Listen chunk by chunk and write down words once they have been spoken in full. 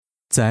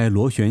在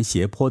螺旋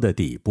斜坡的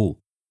底部，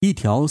一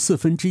条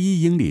1/4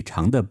英里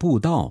长的步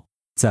道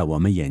在我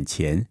们眼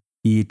前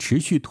以持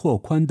续拓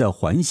宽的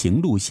环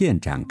形路线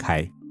展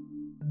开。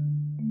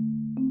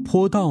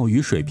坡道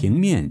与水平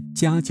面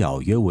夹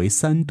角约为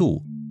3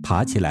度，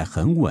爬起来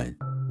很稳，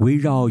围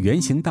绕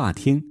圆形大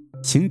厅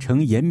形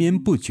成延绵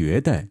不绝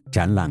的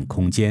展览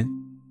空间，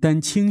但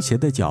倾斜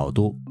的角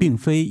度并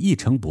非一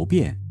成不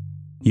变，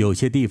有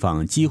些地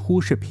方几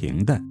乎是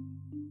平的，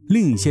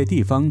另一些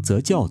地方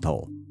则较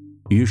陡，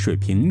与水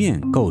平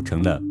面构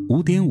成了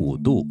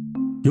5.5度。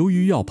由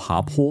于要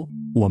爬坡，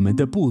我们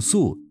的步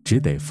速只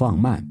得放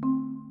慢。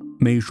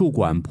美术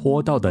馆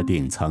坡道的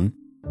顶层，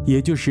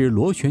也就是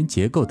螺旋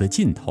结构的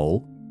尽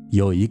头，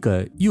有一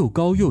个又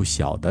高又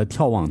小的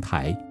眺望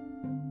台，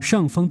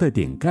上方的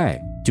顶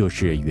盖就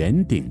是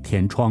圆顶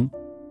天窗，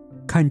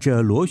看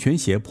着螺旋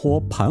斜坡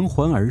盘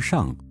桓而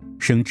上，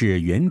升至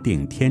圆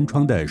顶天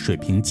窗的水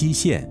平基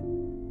线。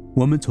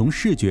我们从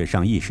视觉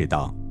上意识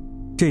到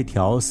这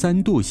条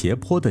3度斜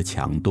坡的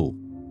强度。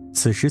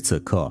此时此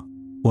刻，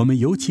我们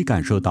尤其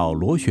感受到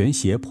螺旋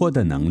斜坡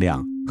的能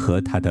量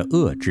和它的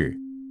遏制。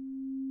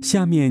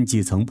下面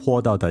几层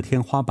坡道的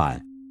天花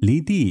板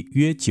离地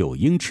约9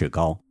英尺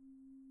高，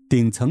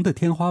顶层的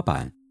天花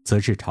板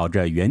则是朝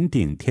着圆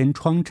顶天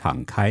窗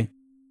敞开。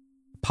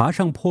爬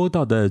上坡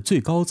道的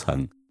最高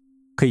层，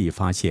可以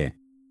发现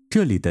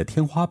这里的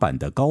天花板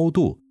的高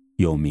度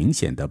有明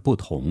显的不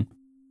同。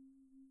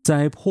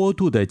在坡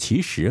度的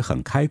起始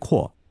很开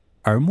阔，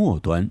而末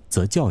端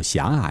则较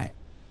狭隘。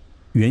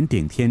圆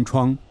顶天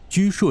窗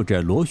拘束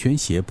着螺旋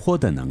斜坡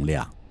的能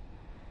量。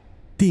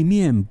地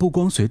面不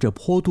光随着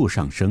坡度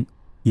上升，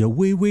也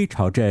微微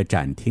朝着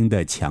展厅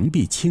的墙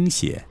壁倾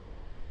斜。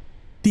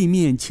地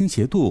面倾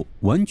斜度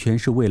完全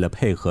是为了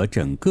配合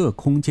整个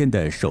空间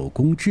的手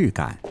工质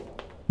感。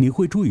你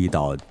会注意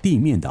到地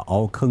面的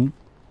凹坑，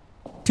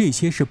这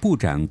些是布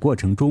展过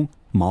程中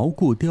锚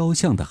固雕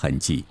像的痕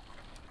迹。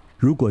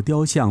如果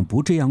雕像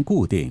不这样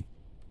固定，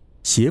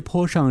斜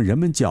坡上人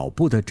们脚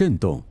步的震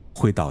动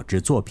会导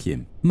致作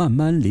品慢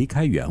慢离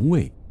开原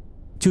位，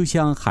就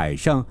像海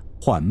上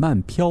缓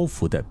慢漂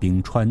浮的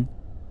冰川。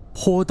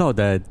坡道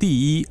的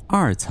第1、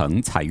2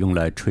层采用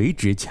了垂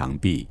直墙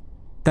壁，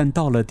但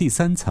到了第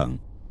3层，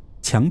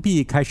墙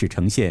壁开始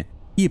呈现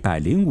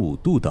105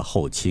度的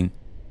后倾，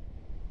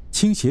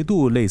倾斜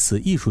度类似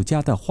艺术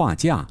家的画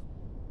架。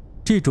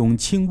这种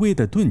轻微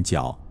的钝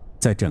角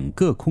在整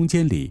个空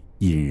间里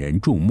引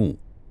人注目，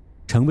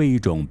成为一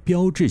种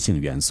标志性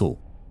元素。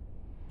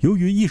由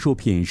于艺术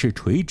品是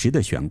垂直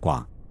的悬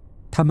挂，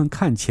它们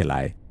看起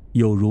来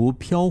有如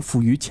漂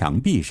浮于墙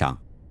壁上，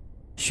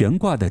悬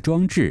挂的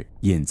装置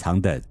隐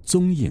藏的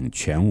踪影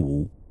全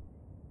无。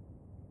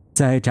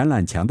在展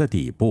览墙的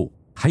底部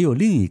还有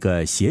另一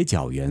个斜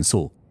角元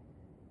素，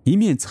一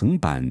面层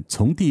板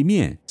从地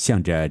面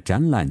向着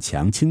展览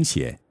墙倾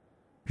斜，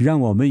让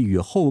我们与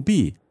后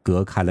壁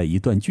隔开了一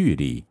段距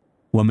离，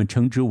我们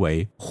称之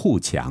为护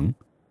墙。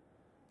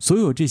所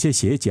有这些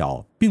斜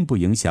角并不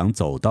影响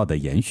走道的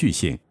延续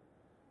性，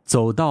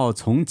走道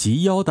从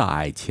及腰的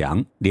矮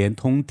墙连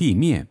通地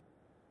面，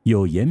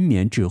又延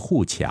绵至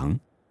护墙，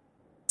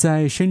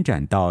再伸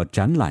展到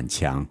展览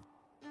墙。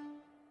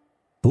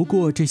不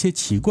过这些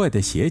奇怪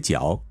的斜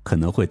角可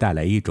能会带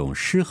来一种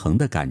失衡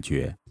的感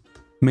觉。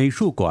美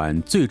术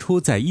馆最初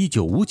在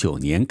1959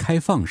年开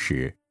放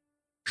时，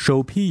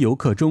首批游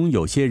客中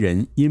有些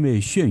人因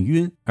为眩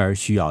晕而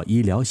需要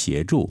医疗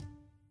协助。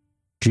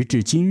直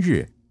至今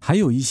日，还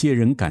有一些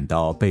人感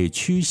到被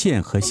曲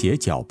线和斜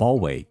角包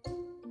围。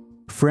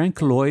Frank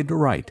Lloyd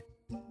Wright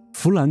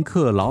弗兰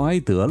克·劳埃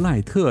德·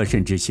赖特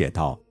甚至写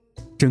道，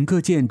整个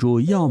建筑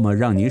要么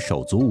让你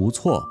手足无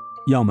措，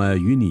要么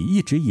与你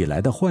一直以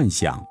来的幻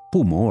想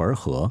不谋而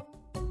合。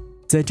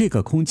在这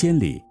个空间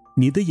里，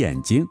你的眼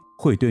睛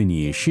会对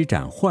你施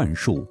展幻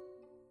术，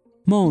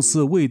貌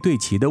似未对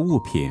齐的物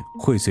品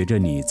会随着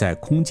你在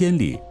空间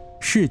里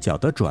视角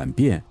的转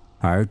变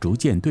而逐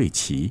渐对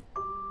齐。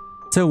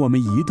在我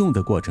们移动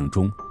的过程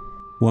中，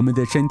我们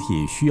的身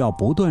体需要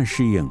不断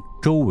适应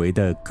周围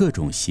的各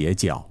种斜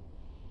角。